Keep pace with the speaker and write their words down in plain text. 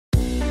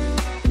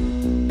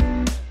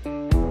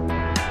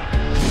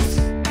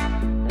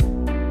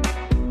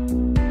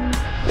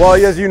Well,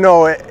 as you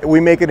know, we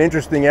make it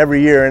interesting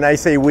every year, and I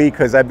say we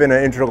because I've been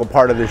an integral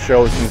part of this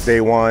show since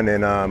day one,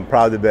 and I'm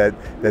proud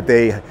that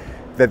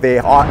they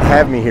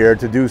have me here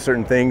to do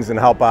certain things and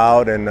help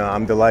out, and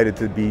I'm delighted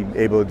to be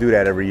able to do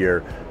that every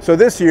year. So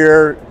this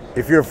year,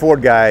 if you're a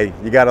Ford guy,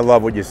 you got to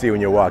love what you see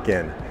when you walk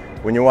in.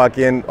 When you walk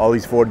in, all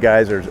these Ford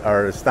guys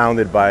are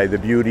astounded by the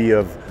beauty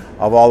of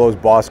all those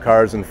boss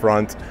cars in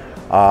front.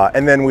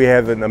 And then we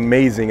have an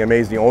amazing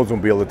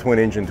Oldsmobile, the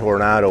twin-engine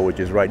Tornado,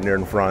 which is right near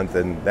in front,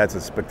 and that's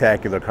a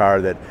spectacular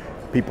car that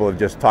people have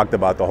just talked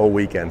about the whole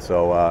weekend.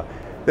 So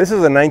this is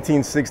a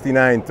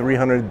 1969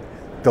 300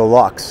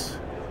 Deluxe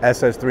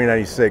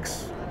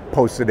SS396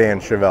 post-sedan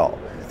Chevelle.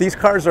 These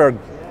cars are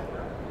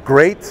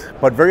great,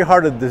 but very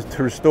hard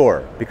to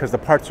restore because the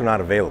parts are not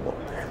available.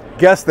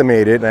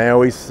 Guesstimated, and I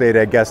always say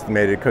that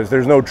guesstimated because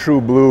there's no true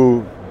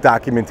blue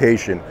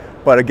documentation,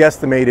 but a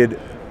guesstimated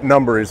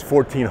number is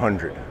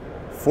 1,400.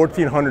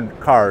 1,400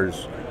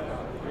 cars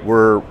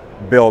were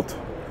built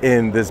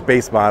in this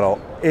base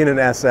model in an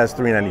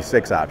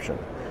SS396 option.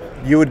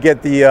 You would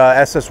get the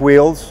SS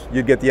wheels,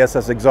 you'd get the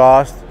SS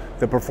exhaust,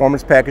 the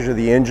performance package of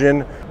the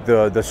engine,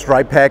 the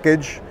stripe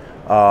package,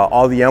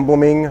 all the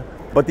emblemming,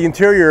 but the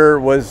interior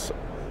was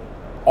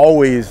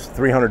always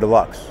 300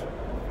 Deluxe.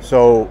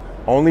 So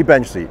only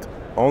bench seat,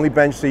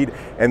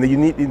 and the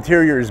unique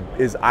interior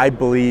is I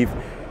believe,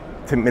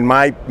 in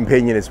my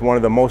opinion, it's one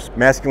of the most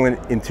masculine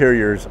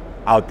interiors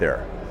out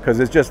there, because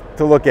it's just,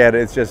 to look at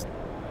it, it's just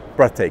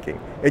breathtaking.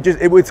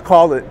 It's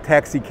called a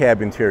taxi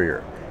cab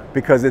interior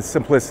because it's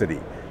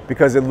simplicity,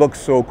 because it looks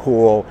so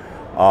cool,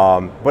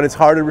 but it's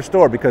hard to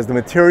restore because the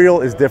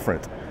material is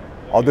different.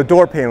 All the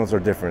door panels are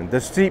different, the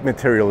seat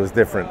material is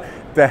different,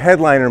 the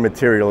headliner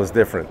material is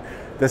different,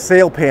 the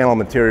sail panel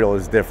material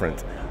is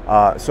different.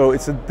 So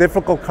it's a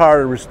difficult car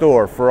to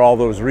restore for all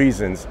those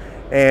reasons,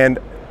 and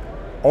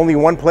only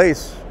one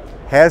place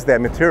has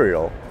that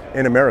material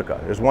in America.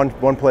 There's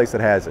one place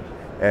that has it,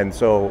 and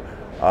so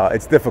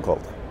it's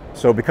difficult.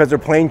 So because they're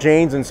plain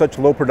Janes in such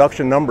low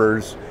production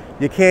numbers,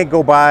 you can't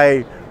go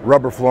buy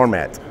rubber floor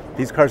mats.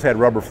 These cars had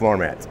rubber floor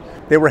mats.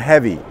 They were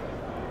heavy,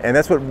 and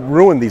that's what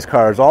ruined these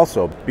cars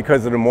also,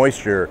 because of the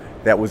moisture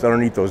that was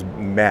underneath those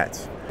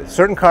mats.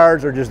 Certain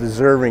cars are just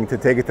deserving to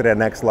take it to that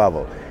next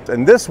level.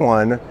 And this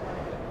one,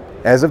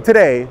 as of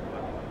today,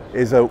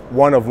 is a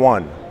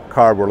one-of-one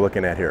car we're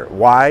looking at here.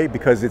 Why?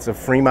 Because it's a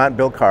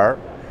Fremont-built car.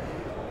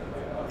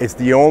 It's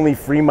the only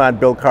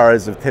Fremont-built car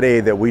as of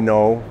today that we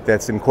know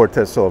that's in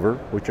Cortez Silver,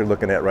 which you're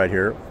looking at right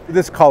here.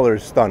 This color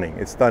is stunning.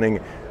 It's stunning.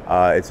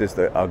 It's just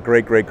a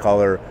great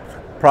color.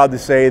 Proud to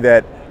say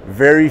that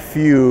very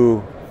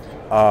few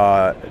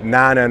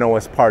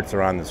non-NOS parts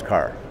are on this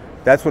car.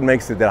 That's what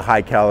makes it a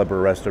high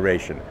caliber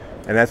restoration.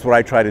 And that's what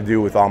I try to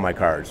do with all my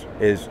cars,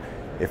 is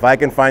if I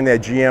can find that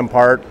GM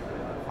part,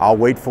 I'll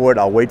wait for it,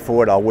 I'll wait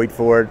for it, I'll wait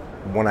for it.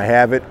 When I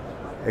have it,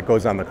 it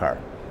goes on the car.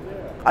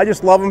 I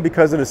just love them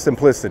because of the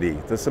simplicity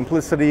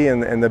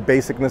and the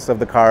basicness of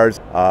the cars.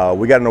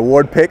 We got an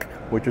award pick,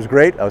 which was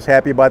great. I was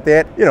happy about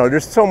that. You know,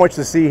 there's so much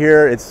to see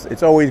here.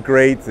 It's always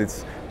great.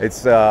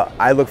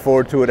 I look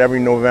forward to it every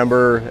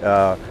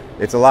November.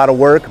 It's a lot of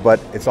work, but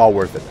it's all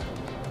worth it.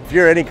 If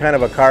you're any kind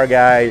of a car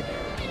guy,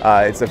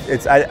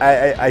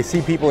 I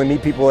see people and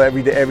meet people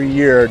every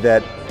year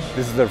that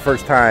this is their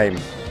first time,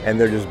 and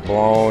they're just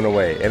blown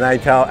away. And I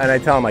tell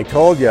them, I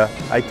told you,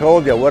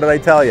 what did I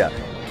tell you?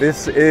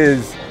 This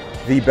is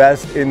the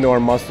best indoor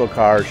muscle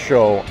car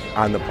show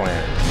on the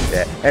planet.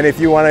 Yeah. And if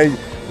you want to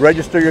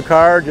register your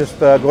car, just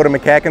go to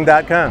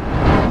MCACN.com.